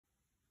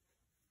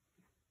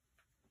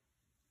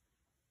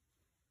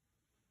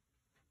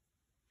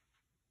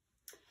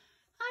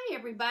Hi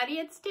everybody,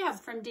 it's Deb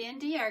from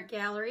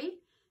DnDArtGallery.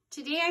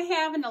 Today I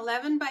have an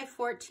 11 by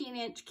 14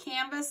 inch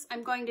canvas.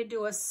 I'm going to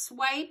do a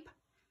swipe.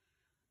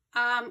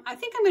 I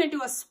think I'm going to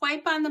do a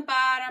swipe on the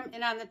bottom,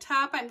 and on the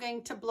top I'm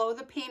going to blow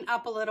the paint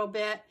up a little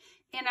bit.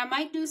 And I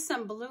might do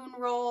some balloon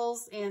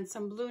rolls and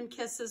some balloon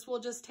kisses. We'll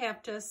just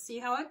have to see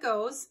how it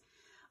goes.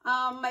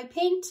 My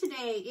paint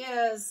today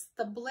is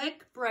the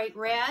Blick Bright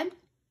Red.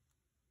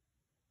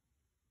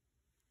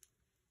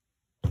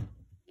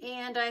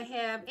 And I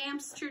have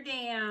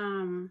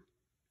Amsterdam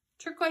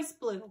Turquoise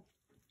Blue.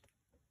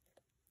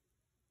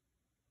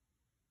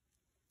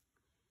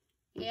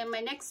 And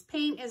my next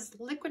paint is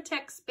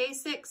Liquitex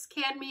Basics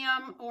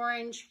Cadmium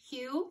Orange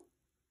Hue.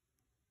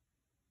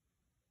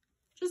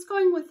 Just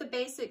going with the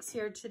basics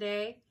here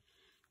today.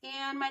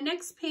 And my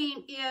next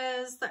paint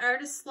is the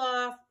Artist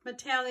Loft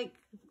Metallic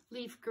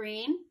Leaf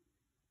Green.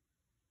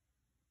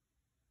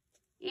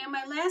 And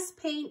my last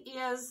paint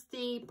is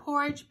the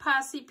Pourage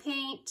Posse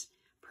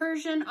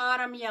Persian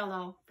Autumn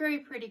Yellow. Very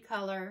pretty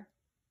color.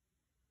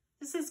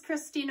 This is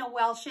Christina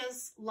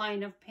Welch's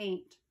line of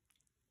paint.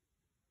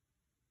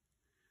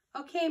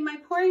 Okay, my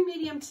pouring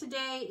medium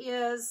today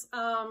is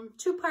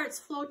 2 parts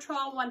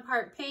Floetrol, 1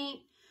 part paint,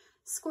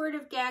 squirt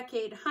of GAC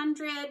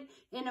 800,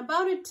 and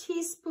about a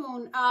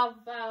teaspoon of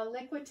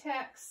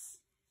Liquitex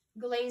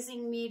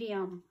glazing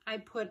medium I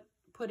put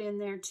in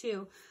there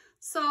too.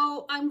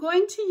 So I'm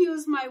going to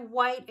use my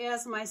white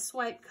as my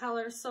swipe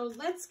color. So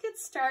let's get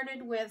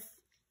started with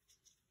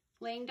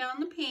laying down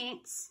the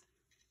paints.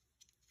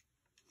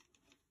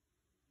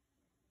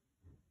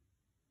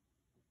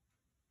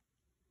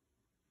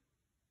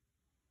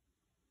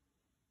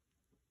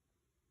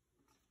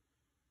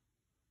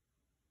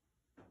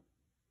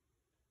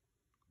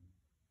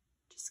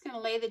 Just going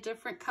to lay the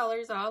different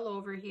colors all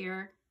over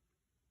here.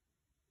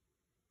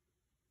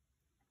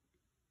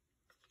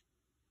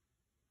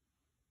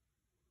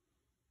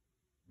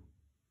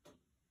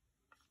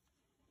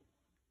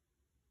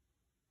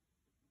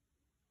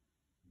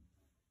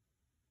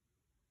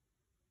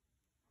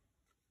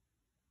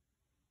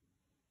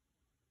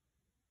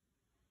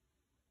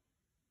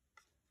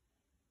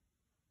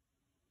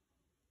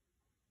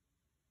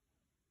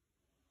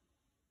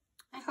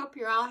 I hope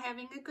you're all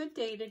having a good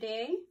day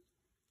today.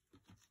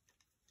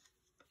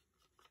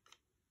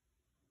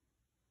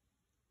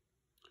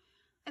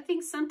 I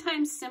think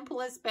sometimes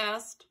simple is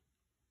best.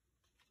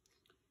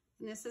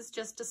 And this is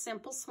just a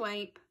simple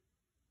swipe.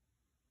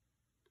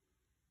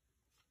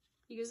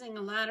 Using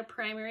a lot of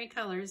primary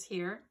colors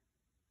here.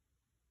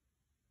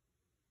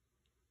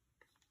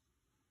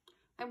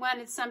 I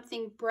wanted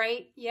something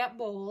bright yet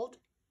bold.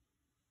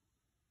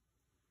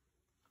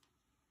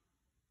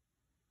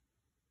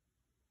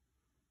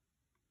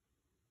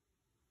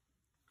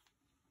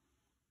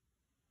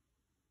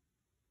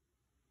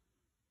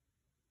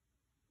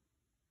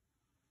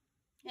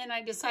 And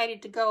I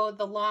decided to go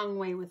the long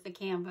way with the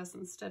canvas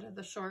instead of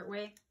the short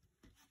way.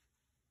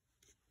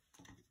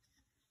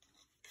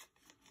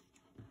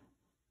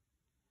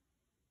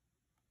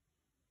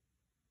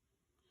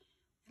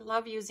 I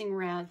love using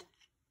red.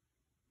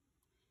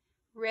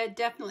 Red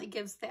definitely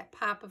gives that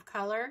pop of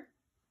color.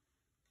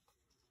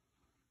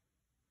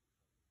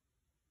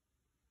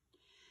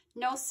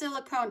 No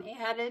silicone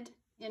added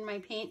in my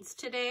paints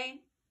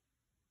today.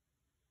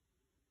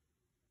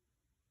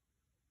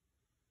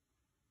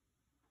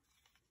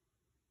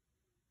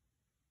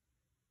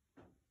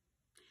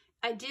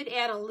 I did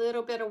add a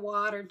little bit of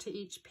water to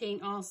each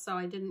paint also.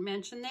 I didn't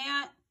mention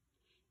that.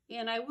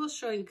 And I will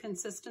show you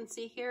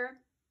consistency here.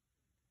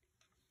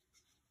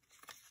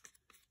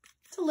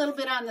 It's a little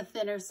bit on the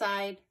thinner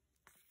side.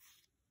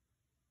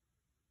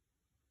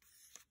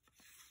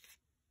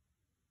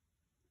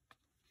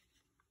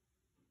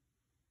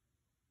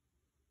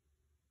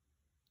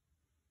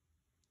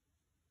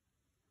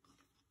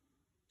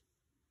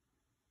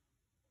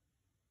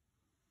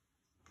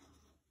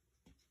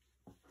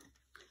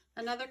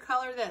 Another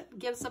color that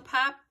gives a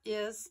pop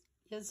is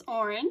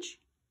orange.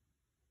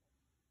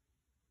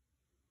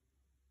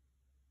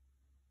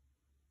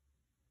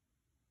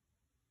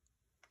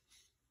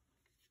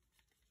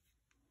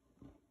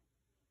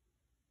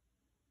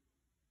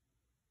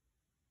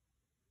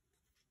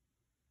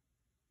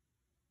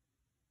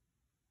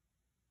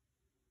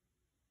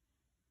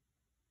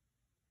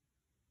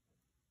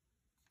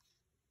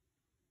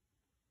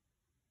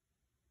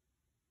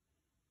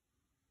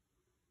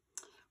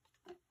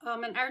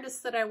 An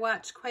artist that I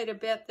watch quite a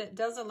bit that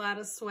does a lot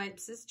of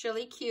swipes is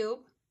Jilly Cube.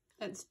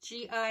 That's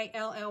Gilly.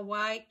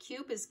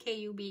 Cube is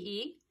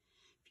Kube.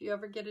 If you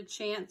ever get a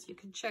chance, you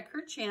can check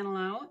her channel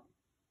out.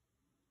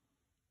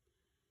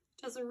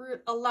 Does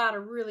a lot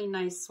of really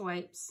nice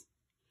swipes.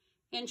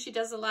 And she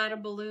does a lot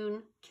of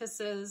balloon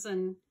kisses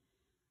and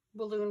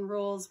balloon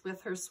rolls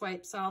with her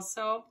swipes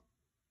also.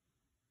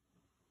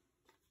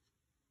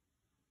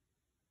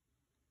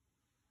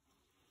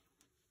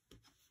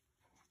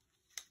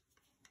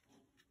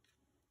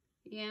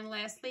 And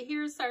lastly,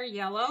 here's our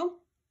yellow.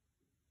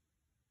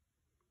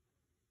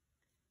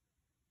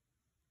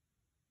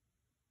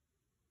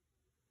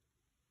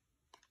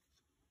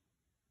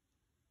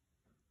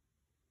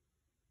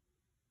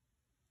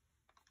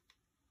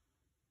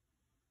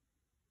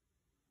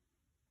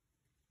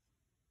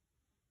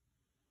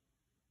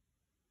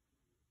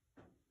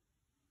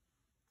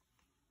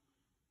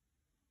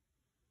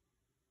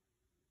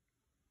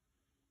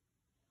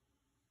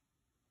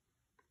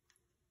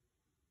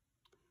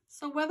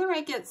 So whether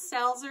I get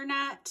cells or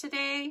not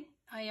today,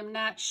 I am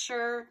not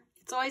sure.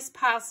 It's always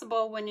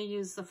possible when you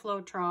use the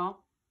Floetrol,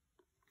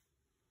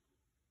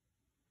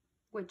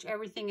 which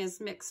everything is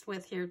mixed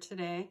with here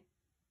today.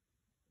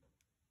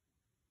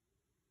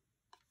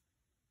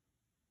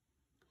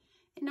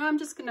 And now I'm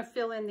just going to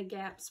fill in the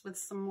gaps with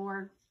some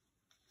more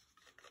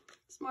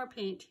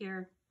paint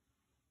here.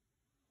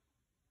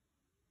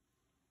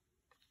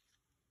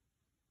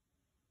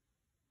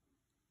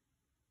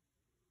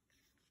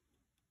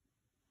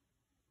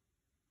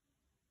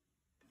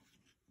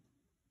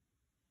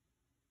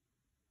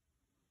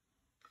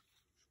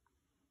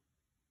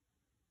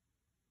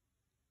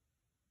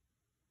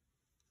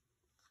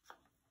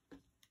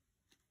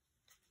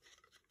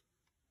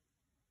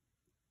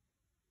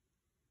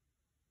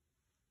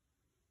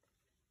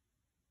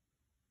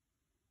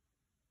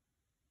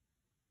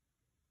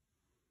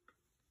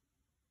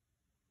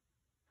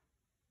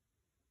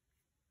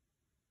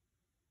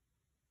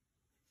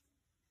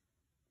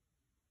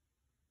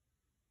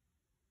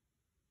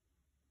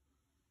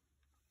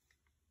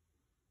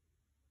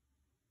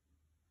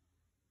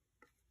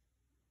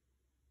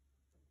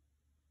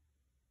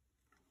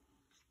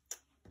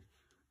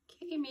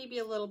 Okay, maybe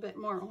a little bit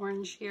more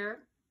orange here.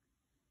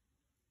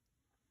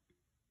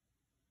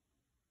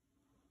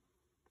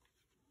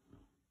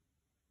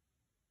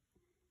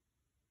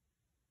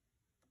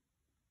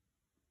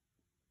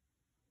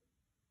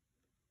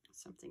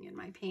 Something in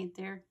my paint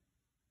there.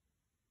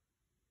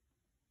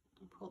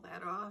 I'll pull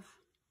that off.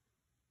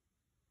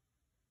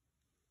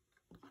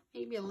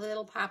 Maybe a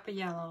little pop of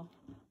yellow.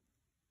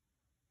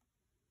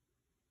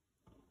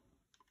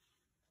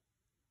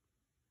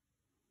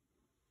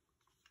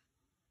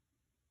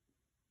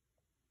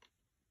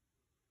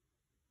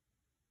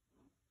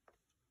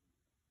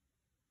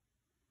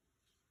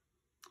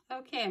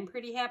 Okay, I'm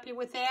pretty happy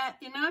with that.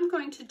 And now I'm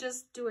going to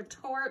just do a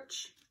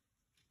torch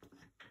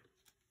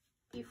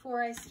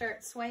before I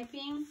start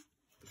swiping.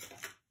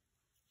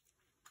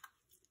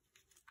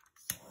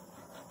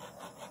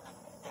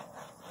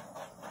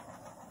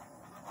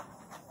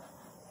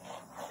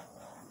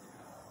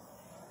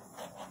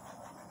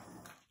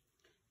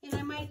 And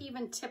I might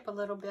even tip a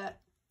little bit,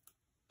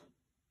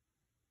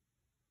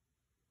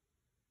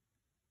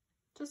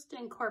 just to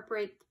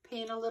incorporate the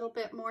paint a little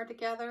bit more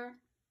together.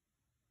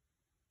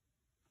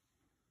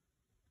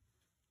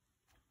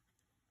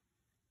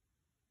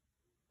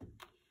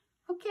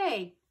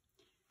 Okay,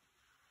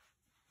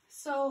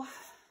 so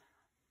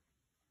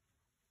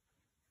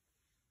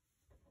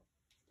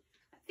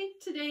I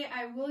think today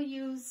I will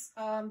use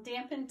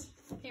dampened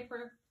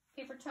paper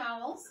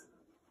towels.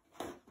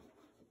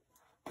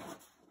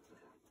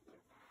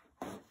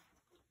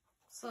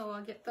 So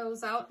I'll get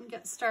those out and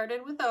get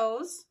started with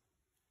those.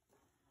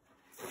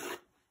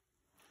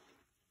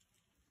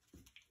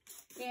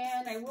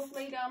 And I will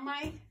lay down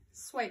my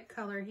swipe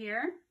color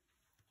here.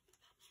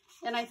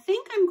 And I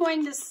think I'm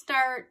going to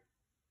start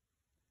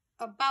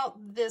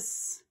about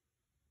this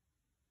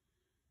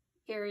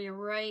area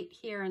right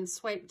here and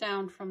swipe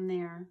down from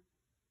there.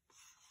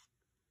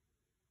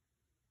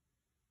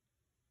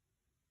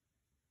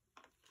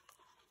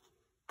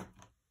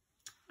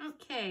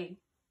 Okay,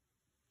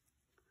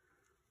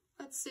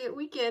 let's see what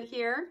we get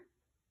here.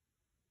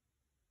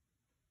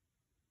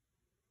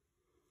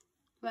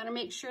 You want to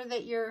make sure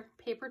that your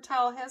paper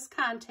towel has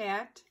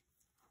contact.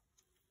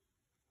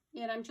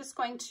 And I'm just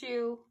going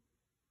to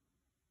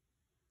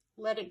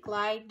let it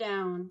glide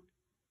down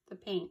the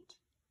paint.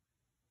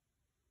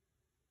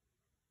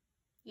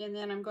 And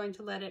then I'm going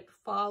to let it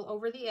fall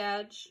over the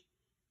edge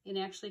and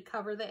actually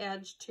cover the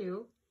edge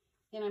too.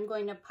 And I'm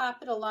going to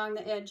pop it along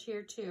the edge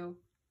here too,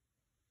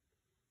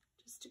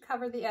 just to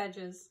cover the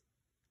edges.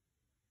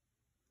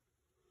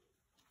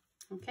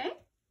 Okay?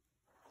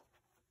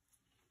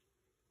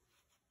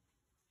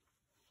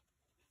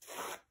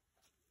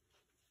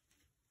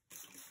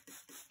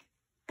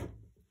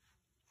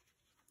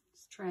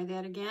 Let's try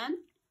that again.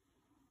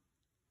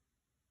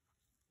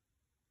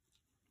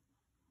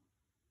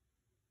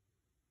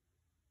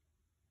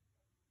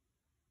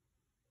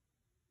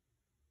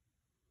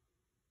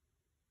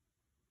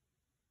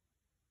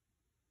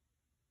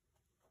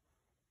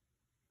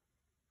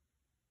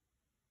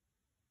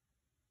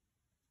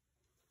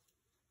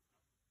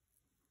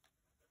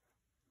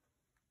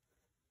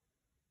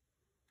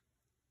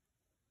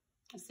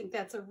 I think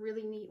that's a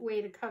really neat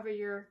way to cover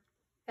your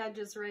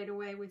edges right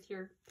away with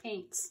your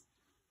paints.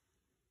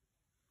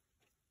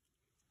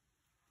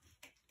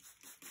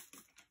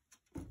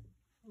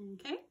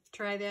 Okay,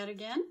 try that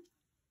again.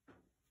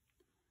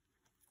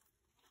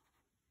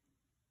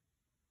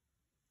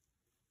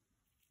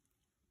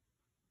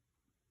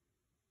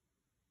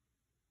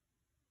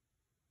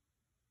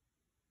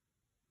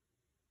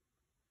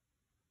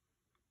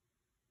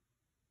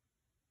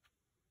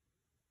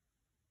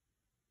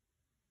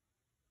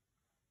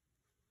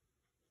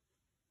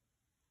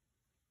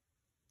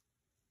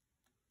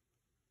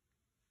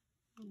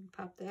 And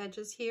pop the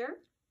edges here.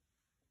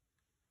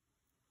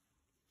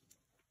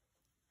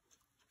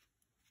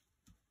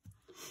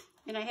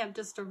 And I have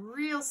just a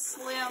real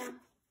slim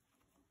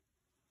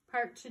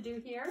part to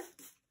do here.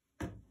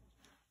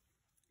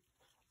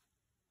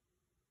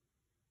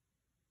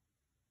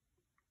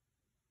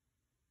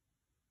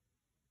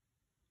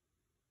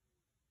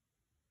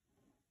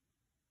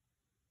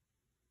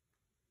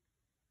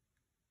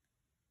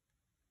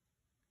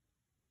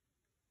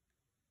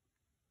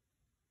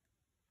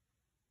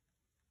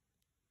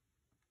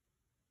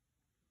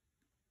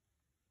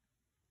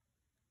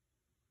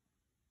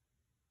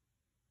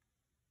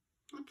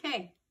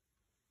 Okay.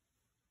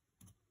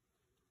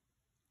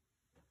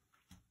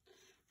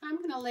 I'm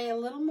going to lay a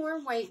little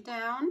more weight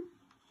down.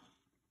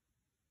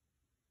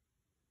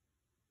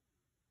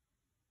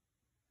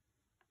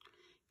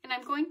 And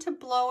I'm going to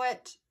blow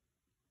it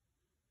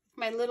with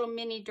my little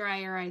mini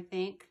dryer, I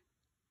think.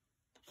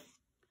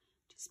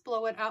 Just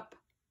blow it up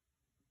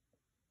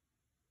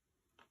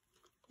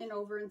and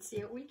over and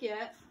see what we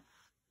get.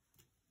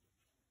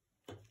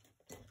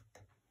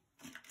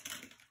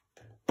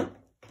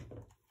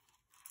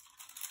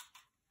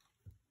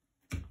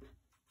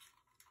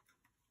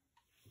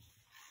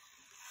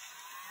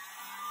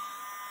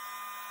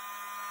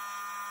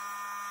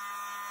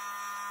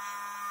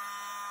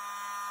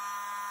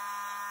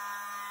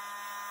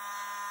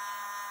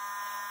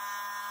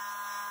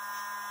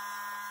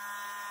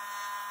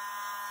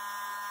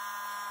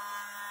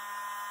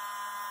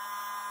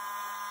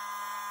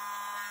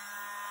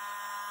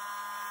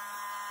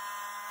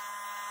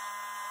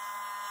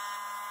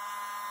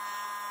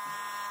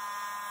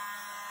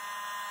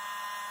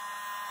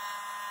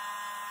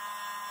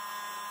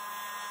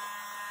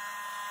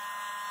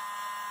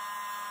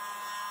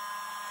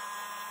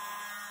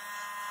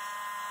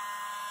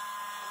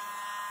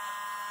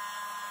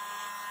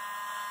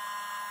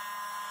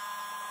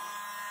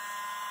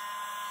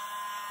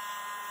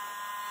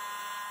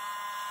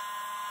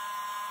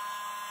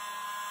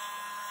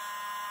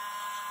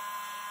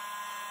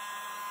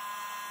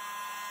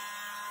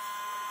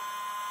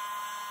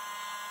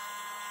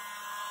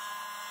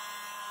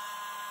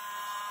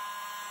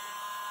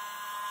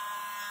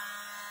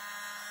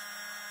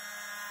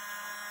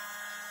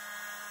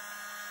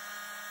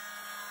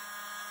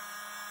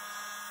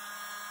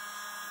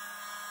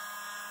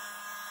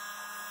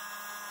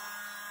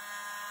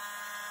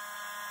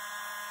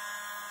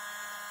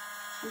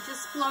 I'm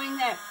just blowing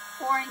that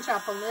orange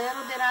up a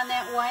little bit on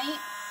that white,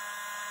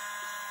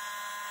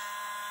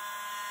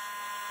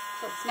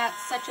 so it's not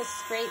such a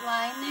straight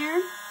line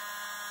there.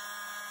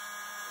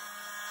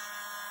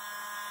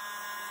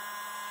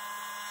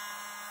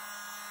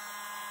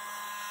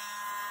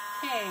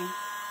 Okay.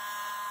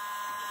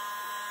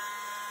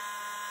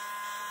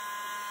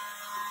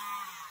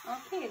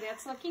 Okay,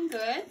 that's looking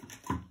good.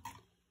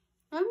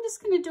 I'm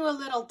just going to do a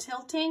little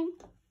tilting,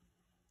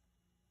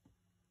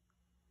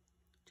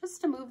 just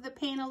to move the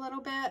paint a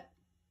little bit.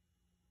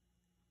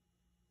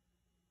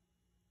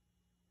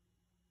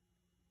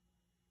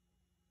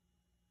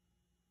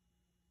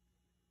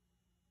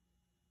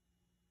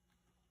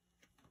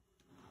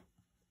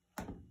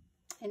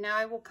 And now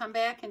I will come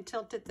back and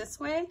tilt it this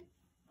way.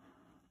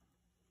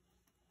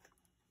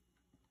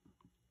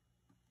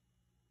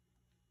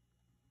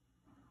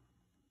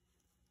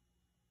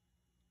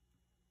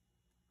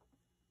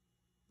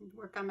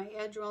 Work on my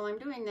edge while I'm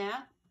doing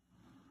that.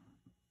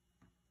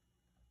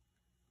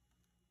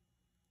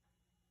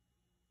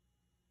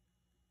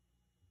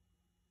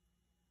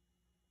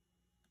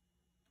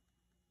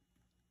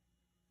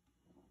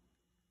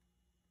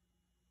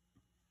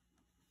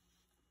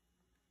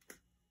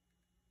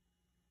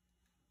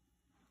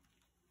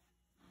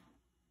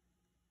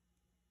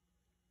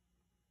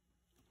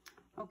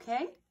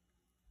 Okay,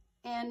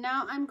 and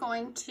now I'm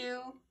going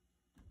to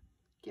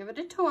give it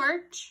a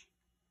torch.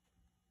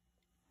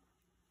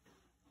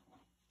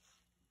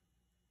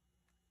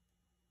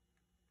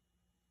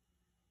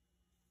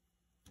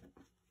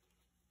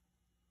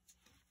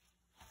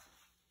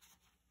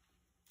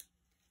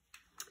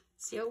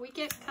 See what we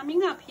get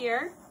coming up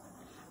here.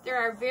 There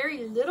are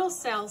very little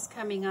cells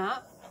coming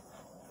up.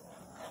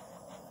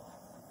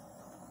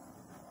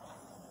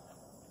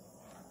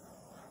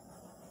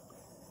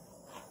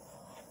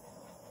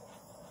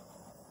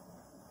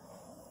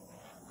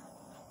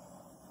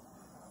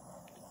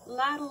 A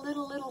lot of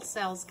little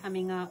cells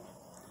coming up.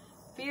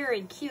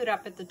 Very cute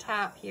up at the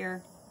top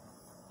here.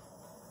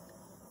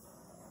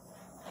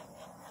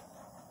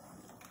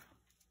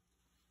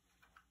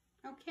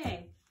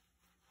 Okay.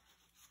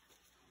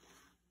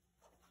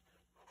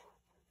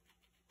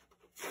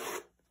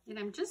 And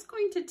I'm just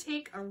going to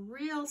take a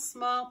real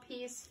small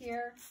piece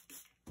here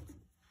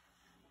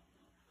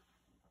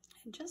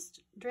and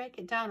just drag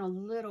it down a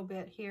little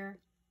bit here.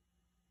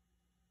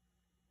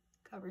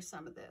 Cover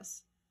some of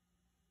this.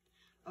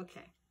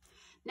 Okay.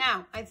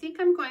 Now, I think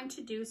I'm going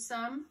to do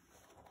some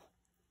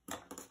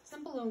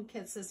balloon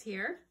kisses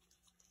here.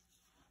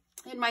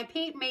 And my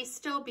paint may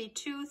still be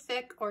too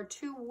thick or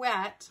too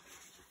wet,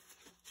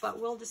 but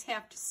we'll just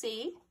have to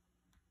see.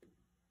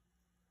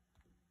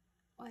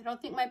 Well, I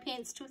don't think my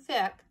paint's too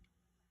thick.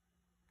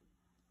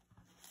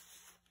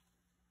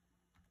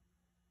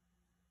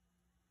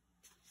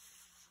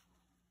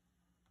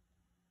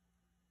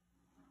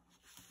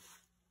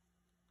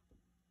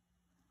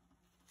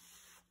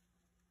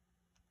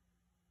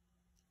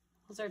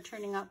 Those are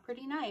turning out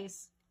pretty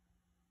nice.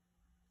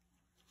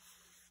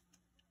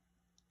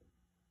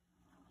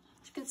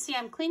 As you can see,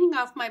 I'm cleaning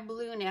off my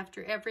balloon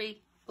after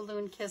every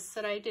balloon kiss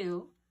that I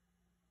do.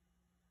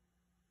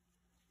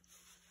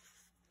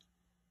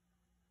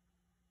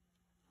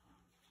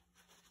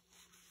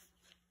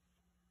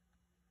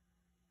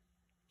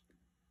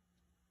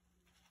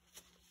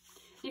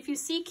 if you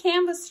see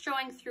canvas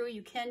showing through,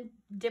 you can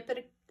dip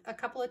it a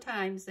couple of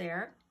times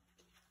there.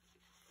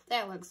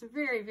 That looks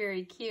very,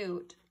 very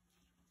cute.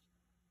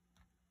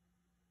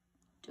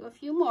 Do a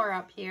few more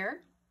up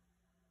here.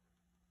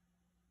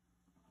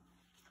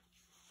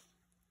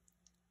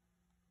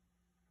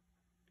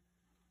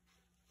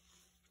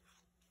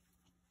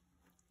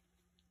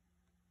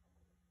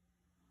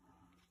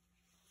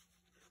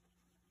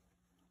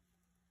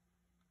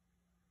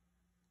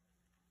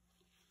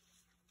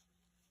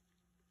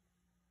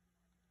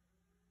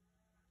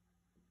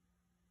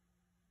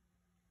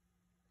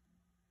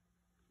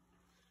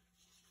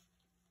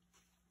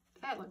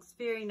 That looks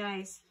very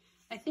nice.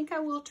 I think I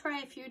will try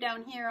a few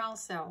down here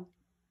also.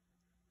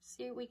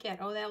 See what we get.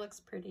 Oh, that looks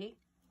pretty.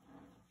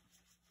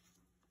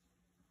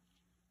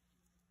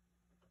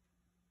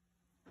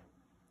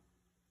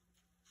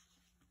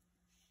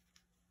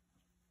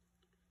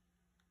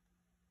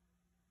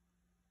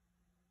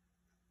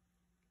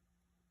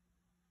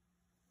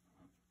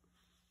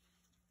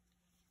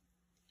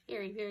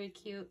 Very, very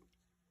cute.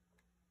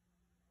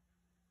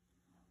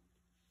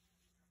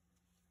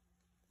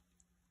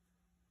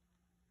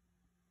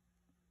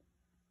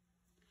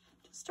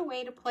 Just a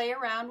way to play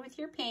around with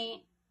your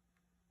paint.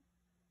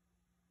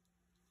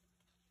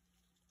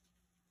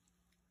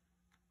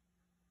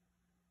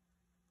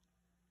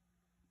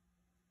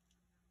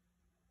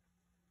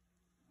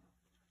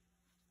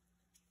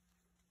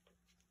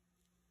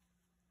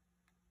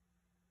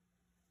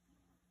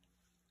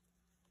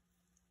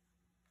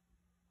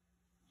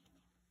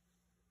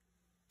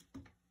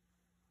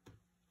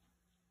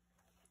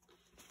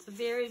 It's a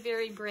very,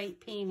 very bright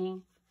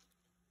painting.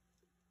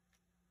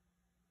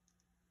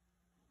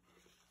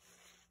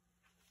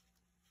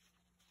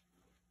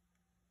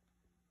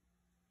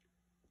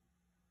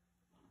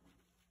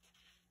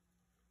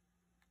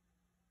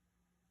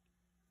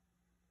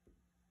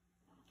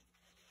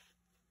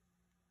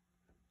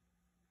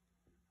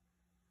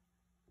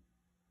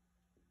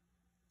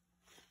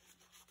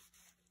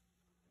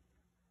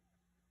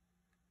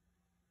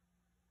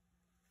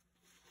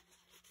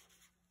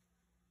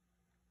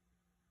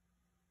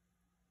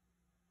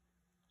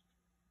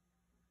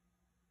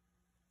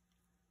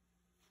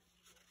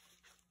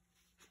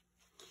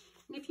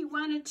 And if you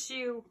wanted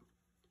to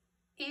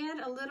add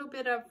a little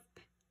bit of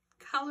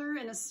color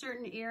in a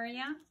certain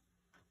area,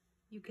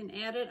 you can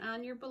add it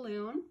on your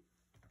balloon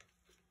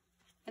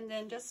and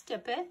then just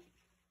dip it.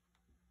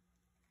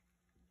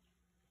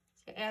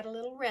 So add a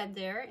little red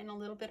there and a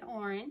little bit of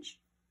orange.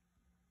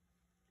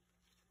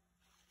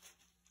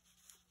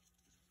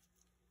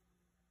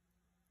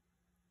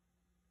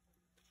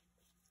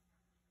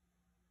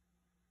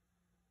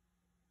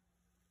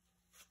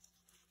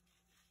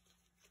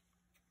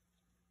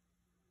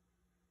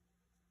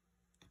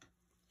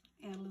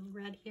 Add a little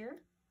red here.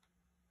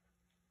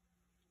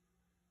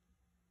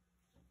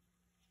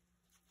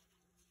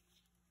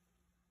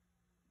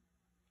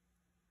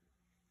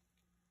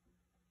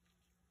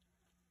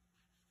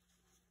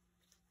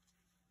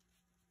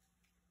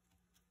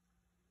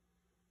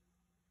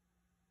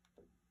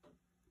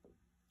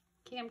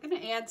 Okay, I'm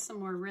going to add some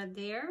more red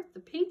there. The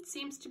paint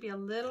seems to be a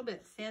little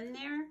bit thin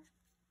there.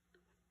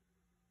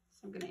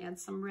 So I'm going to add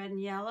some red and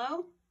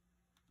yellow.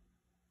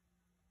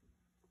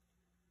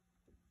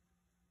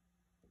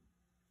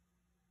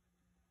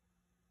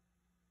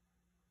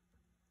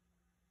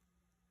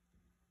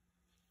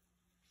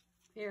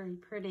 Very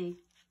pretty.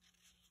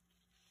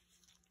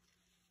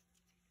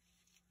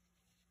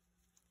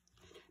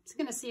 I'm just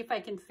going to see if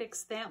I can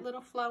fix that little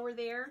flower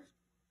there.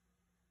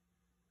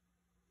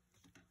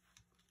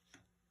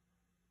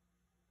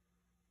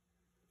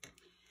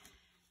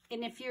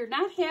 And if you're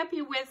not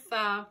happy with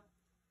the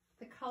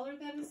color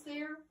that is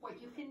there,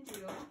 what you can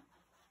do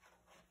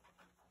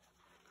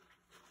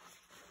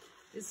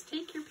is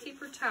take your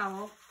paper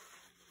towel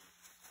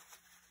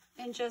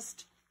and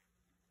just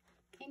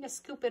kind of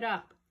scoop it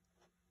up.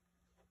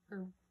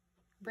 Or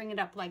bring it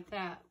up like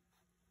that,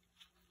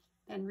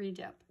 and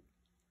redip.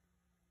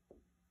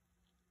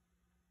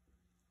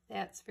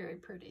 That's very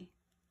pretty.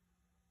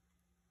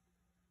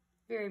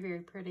 Very,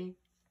 very pretty.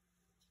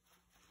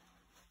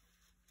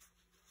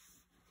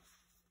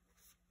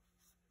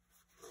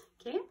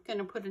 Okay, I'm going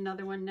to put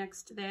another one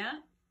next to that.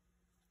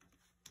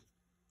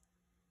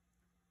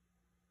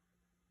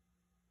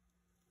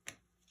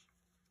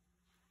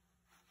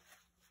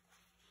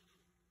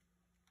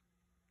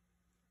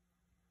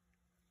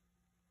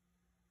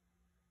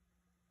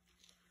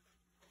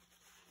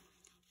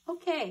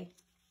 Okay.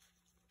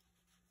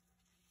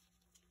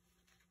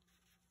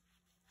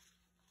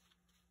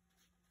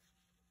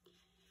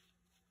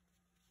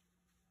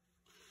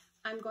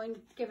 I'm going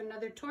to give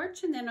another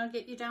torch and then I'll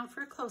get you down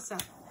for a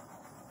close-up.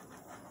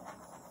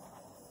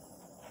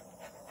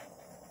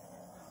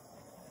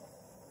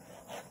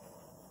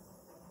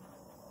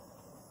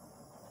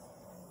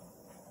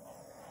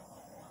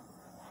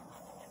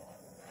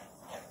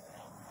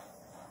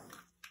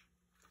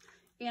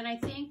 And I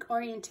think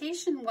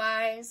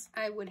orientation-wise,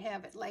 I would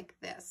have it like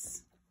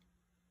this.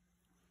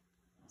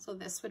 So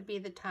this would be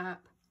the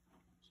top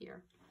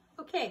here.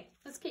 Okay,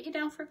 let's get you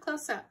down for a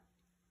close-up.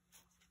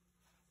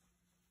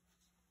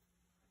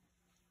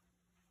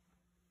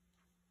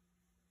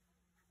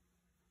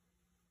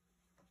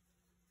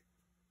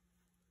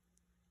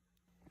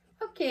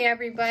 Okay,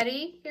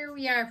 everybody, here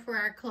we are for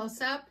our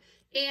close-up.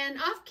 And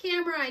off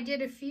camera, I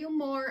did a few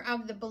more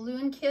of the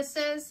balloon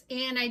kisses,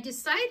 and I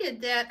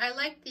decided that I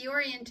liked the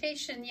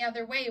orientation the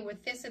other way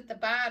with this at the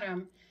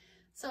bottom.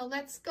 So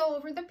let's go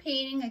over the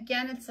painting.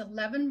 Again, it's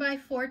 11 by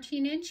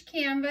 14 inch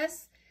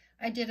canvas.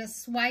 I did a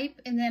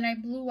swipe and then I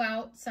blew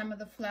out some of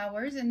the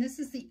flowers, and this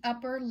is the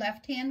upper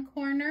left-hand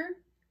corner.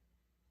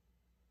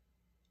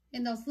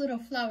 And those little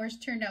flowers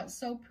turned out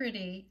so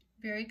pretty,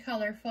 very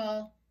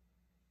colorful.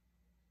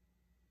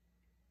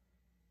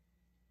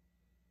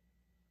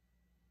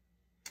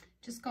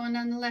 Just going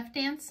on the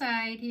left-hand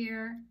side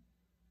here.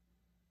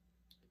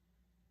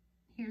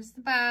 Here's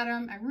the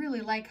bottom. I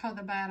really like how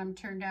the bottom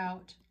turned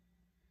out.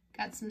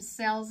 Got some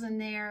cells in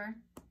there.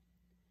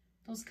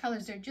 Those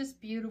colors are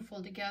just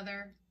beautiful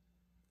together.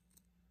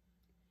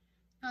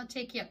 I'll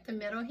take you up the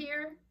middle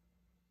here.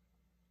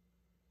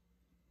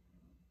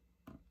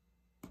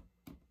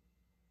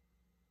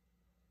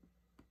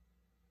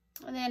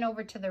 And then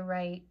over to the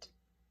right.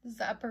 This is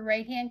the upper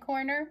right-hand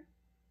corner.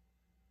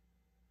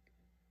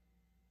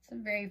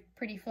 Some very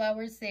pretty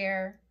flowers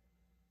there.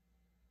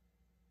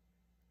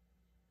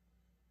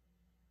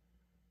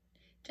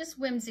 Just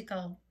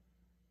whimsical.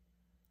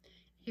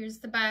 Here's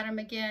the bottom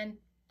again,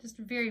 just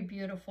very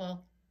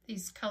beautiful.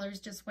 These colors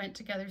just went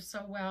together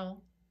so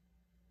well.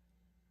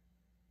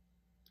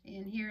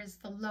 And here's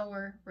the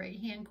lower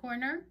right-hand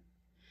corner.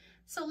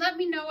 So let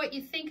me know what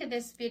you think of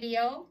this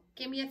video.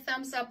 Give me a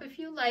thumbs up if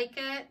you like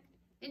it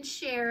and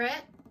share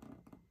it.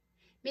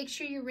 Make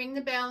sure you ring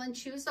the bell and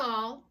choose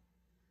all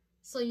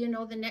so you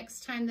know the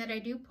next time that I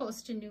do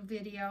post a new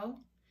video.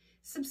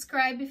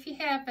 Subscribe if you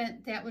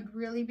haven't, that would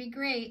really be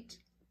great.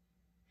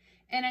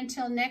 And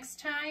until next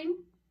time,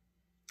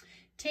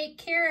 take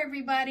care,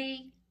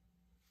 everybody.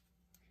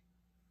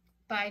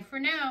 Bye for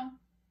now.